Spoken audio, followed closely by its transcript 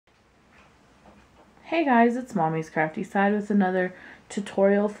Hey guys, it's Mommy's Crafty Side with another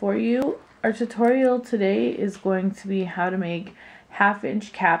tutorial for you. Our tutorial today is going to be how to make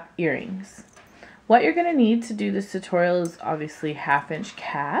 1/2-inch cap earrings. What you're going to need to do this tutorial is obviously 1/2-inch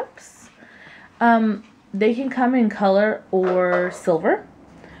caps. They can come in color or silver.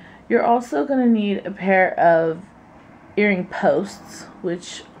 You're also going to need a pair of earring posts,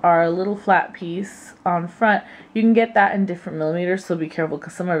 which are a little flat piece on front. You can get that in different millimeters, so be careful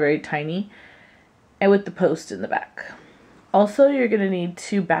because some are very tiny. And with the post in the back. Also, you're going to need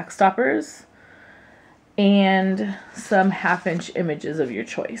 2 back stoppers and some 1/2-inch images of your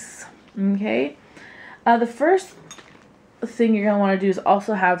choice. Okay? The first thing you're going to want to do is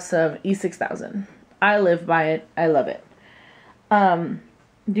also have some E6000. I live by it. I love it. You're going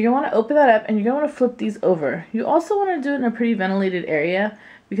to want to open that up and you're going to want to flip these over. You also want to do it in a pretty ventilated area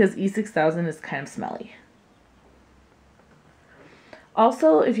because E6000 is kind of smelly.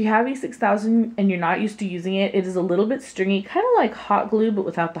 Also, if you have E6000 and you're not used to using it, it is a little bit stringy, kind of like hot glue, but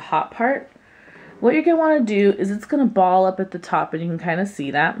without the hot part. What you're going to want to do is it's going to ball up at the top, and you can kind of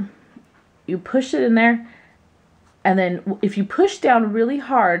see that. You push it in there, and then if you push down really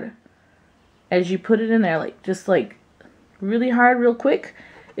hard as you put it in there, just really hard, real quick,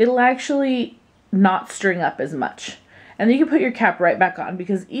 it'll actually not string up as much. And then you can put your cap right back on,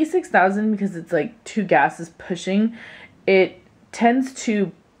 because E6000, because it's like 2 gases pushing, it tends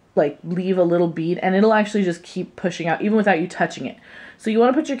to leave a little bead, and it'll actually just keep pushing out even without you touching it. So you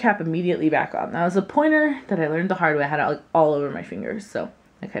want to put your cap immediately back on. That was a pointer that I learned the hard way. I had it all over my fingers, so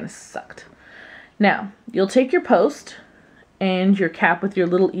that kind of sucked. Now, you'll take your post and your cap with your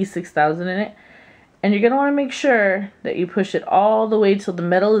little E6000 in it, and you're going to want to make sure that you push it all the way till the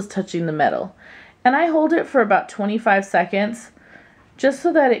metal is touching the metal. And I hold it for about 25 seconds just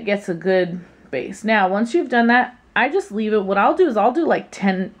so that it gets a good base. Now, once you've done that, I just leave it. What I'll do is I'll do like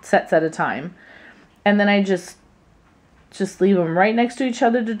 10 sets at a time. And then I just leave them right next to each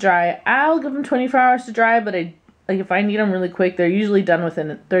other to dry. I'll give them 24 hours to dry, but if I need them really quick, they're usually done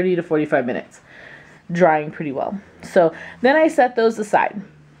within 30 to 45 minutes. Drying pretty well. So then I set those aside.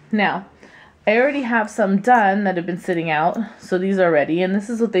 Now, I already have some done that have been sitting out. So these are ready, and this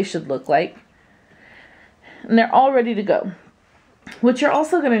is what they should look like. And they're all ready to go. What you're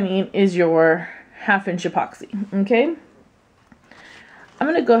also going to need is your 1/2-inch epoxy. Okay, I'm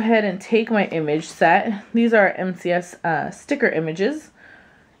going to go ahead and take my image set. These are MCS sticker images,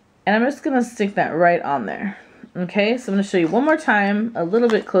 and I'm just going to stick that right on there. Okay, so I'm going to show you one more time, a little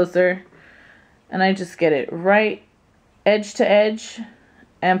bit closer, and I just get it right edge to edge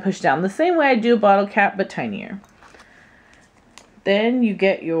and push down the same way I do a bottle cap, but tinier. Then you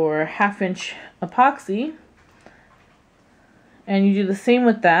get your 1/2-inch epoxy, and you do the same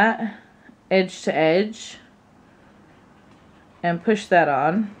with that, edge to edge, and push that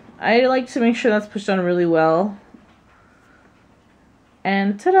on. I like to make sure that's pushed on really well,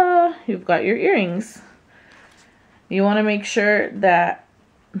 and ta-da, you've got your earrings. You want to make sure that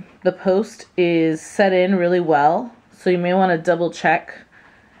the post is set in really well, so you may want to double check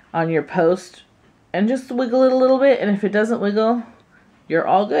on your post and just wiggle it a little bit, and if it doesn't wiggle, you're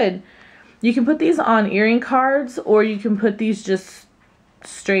all good. You can put these on earring cards, or you can put these just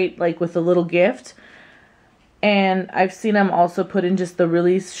straight with a little gift, and I've seen them also put in just the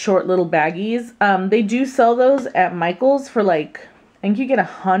really short little baggies. They do sell those at Michael's for I think you get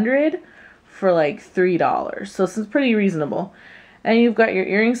 100 for $3, so it's pretty reasonable. And you've got your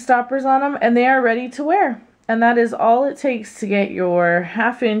earring stoppers on them, and they are ready to wear. And that is all it takes to get your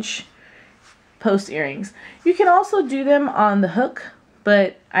 1/2-inch post earrings. You can also do them on the hook,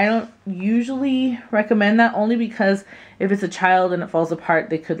 but I don't usually recommend that, only because if it's a child and it falls apart,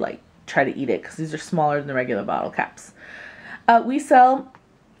 they could try to eat it, because these are smaller than the regular bottle caps. We sell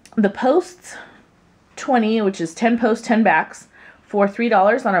the posts 20, which is 10 posts, 10 backs, for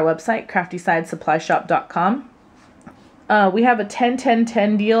 $3 on our website, craftysidesupplyshop.com. We have a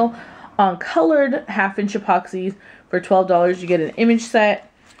 10-10-10 deal on colored 1/2-inch epoxies for $12. You get an image set,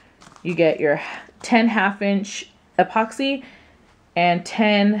 you get your 10 1/2-inch epoxy, and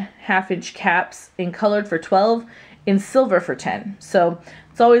 10 1/2-inch caps in colored for $12, in silver for $10. So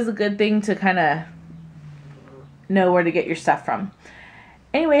it's always a good thing to kind of know where to get your stuff from.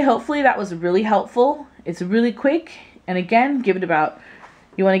 Anyway, hopefully that was really helpful. It's really quick, and again, you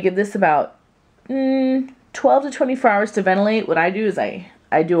want to give this about 12 to 24 hours to ventilate. What I do is I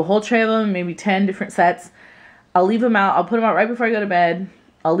do a whole tray of them, maybe 10 different sets. I'll leave them out. I'll put them out right before I go to bed.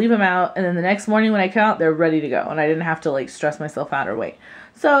 I'll leave them out, and then the next morning when I come out, they're ready to go, and I didn't have to stress myself out or wait.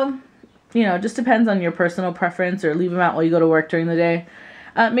 So, it just depends on your personal preference, or leave them out while you go to work during the day.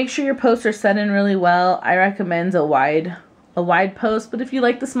 Make sure your posts are set in really well. I recommend a wide a wide post, but if you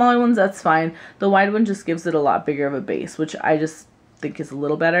like the smaller ones, that's fine. The wide one just gives it a lot bigger of a base, which I just think is a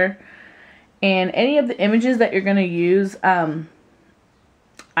little better. And any of the images that you're going to use, I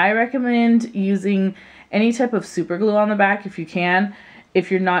recommend using any type of super glue on the back if you can,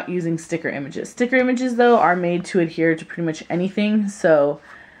 if you're not using sticker images. Sticker images, though, are made to adhere to pretty much anything, so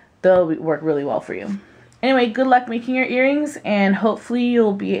they'll work really well for you. Anyway, good luck making your earrings, and hopefully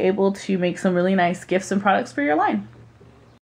you'll be able to make some really nice gifts and products for your line.